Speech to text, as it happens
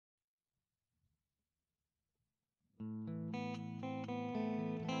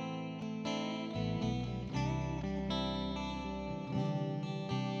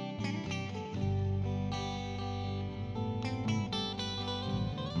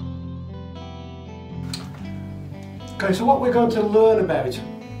Okay, so what we're going to learn about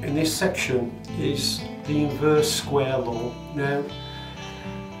in this section is the inverse square law. Now,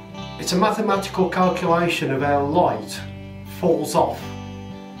 it's a mathematical calculation of how light falls off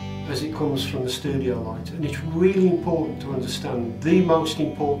as it comes from the studio light, and it's really important to understand. The most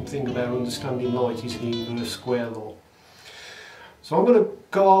important thing about understanding light is the inverse square law. So I'm going to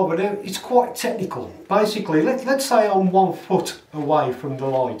go over now. It's quite technical. Basically, let's say I'm 1 foot away from the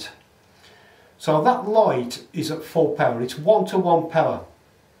light. So that light is at full power. It's 1-to-1 power.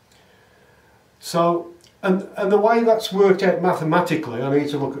 So, and the way that's worked out mathematically, I need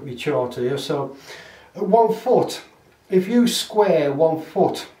to look at my chart here. So, at 1 foot, if you square 1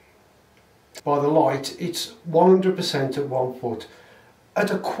 foot by the light, it's 100% at 1 foot. At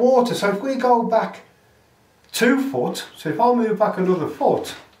a quarter, so if we go back 2 foot, so if I move back another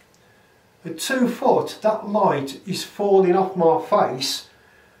foot, at 2 foot, that light is falling off my face,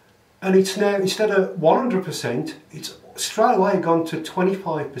 and it's now, instead of 100%, it's straight away gone to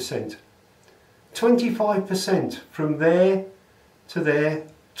 25%. 25% from there to there,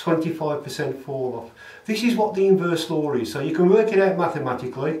 25% fall off. This is what the inverse law is. So you can work it out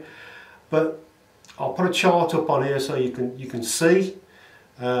mathematically, but I'll put a chart up on here so you can see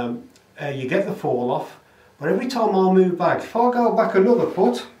how you get the fall off. But every time I move back, if I go back another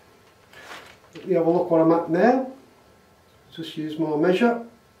foot, let me have a look what I'm at now. Just use my measure.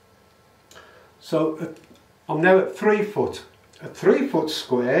 So I'm now at 3 foot. At 3 foot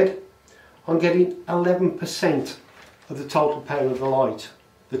squared, I'm getting 11% of the total power of the light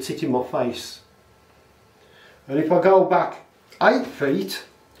that's hitting my face. And if I go back 8 feet,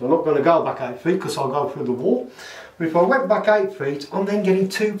 I'm not going to go back 8 feet because I'll go through the wall, but if I went back 8 feet, I'm then getting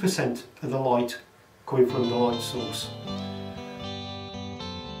 2% of the light coming from the light source.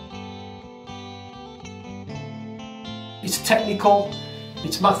 It's technical,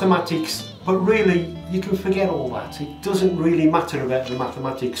 it's mathematics, but really you can forget all that. It doesn't really matter about the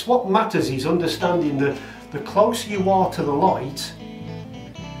mathematics. What matters is understanding that the closer you are to the light,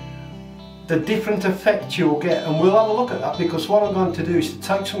 the different effect you'll get. And we'll have a look at that, because what I'm going to do is to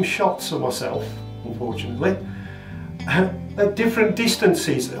take some shots of myself, unfortunately, at different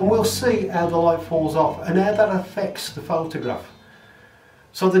distances, and we'll see how the light falls off and how that affects the photograph.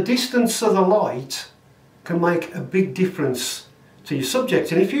 So the distance of the light can make a big difference to your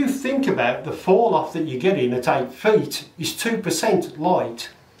subject. And if you think about the fall off that you're getting at 8 feet is 2% light,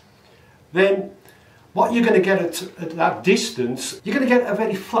 then what you're going to get at that distance, you're going to get a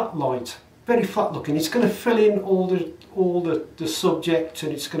very flat light, very flat looking. It's going to fill in all the subject,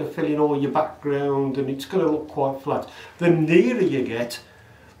 and it's going to fill in all your background, and it's going to look quite flat. The nearer you get,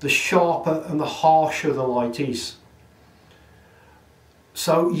 the sharper and the harsher the light is.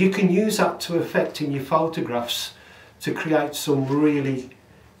 So you can use that to affect in your photographs to create some really,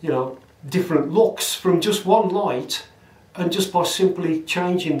 different looks from just one light, and just by simply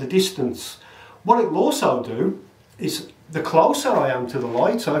changing the distance. What it will also do is, the closer I am to the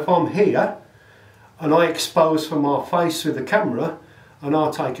light, so if I'm here and I expose from my face with the camera and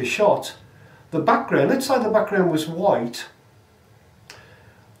I take a shot, the background, let's say the background was white,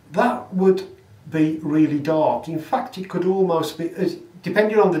 that would be really dark. In fact, it could almost be,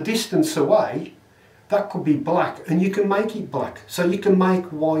 depending on the distance away, that could be black, and you can make it black. So you can make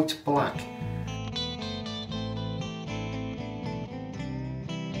white black.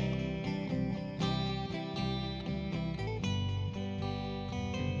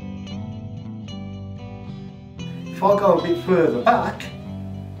 If I go a bit further back,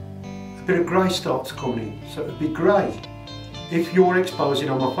 a bit of grey starts coming in, so it would be grey. If you're exposing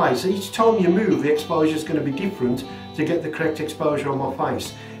on my face, each time you move, the exposure is going to be different to get the correct exposure on my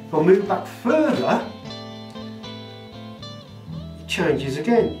face. If I move back further, it changes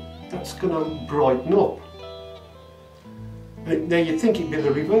again. That's going to brighten up. Now you'd think it'd be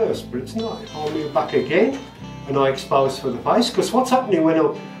the reverse, but it's not. If I move back again and I expose for the face, because what's happening when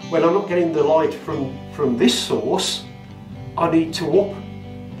I'm not getting the light from this source, I need to up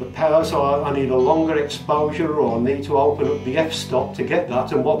the power, so I need a longer exposure, or I need to open up the f-stop to get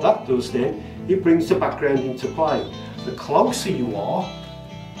that, and what that does then, it brings the background into play. The closer you are,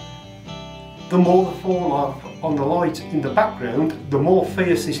 the more the fall off on the light in the background, the more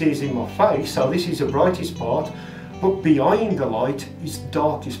fierce this is in my face, so this is the brightest part, but behind the light is the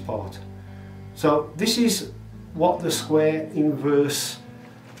darkest part. So this is what the square inverse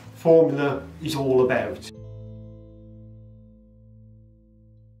formula is all about.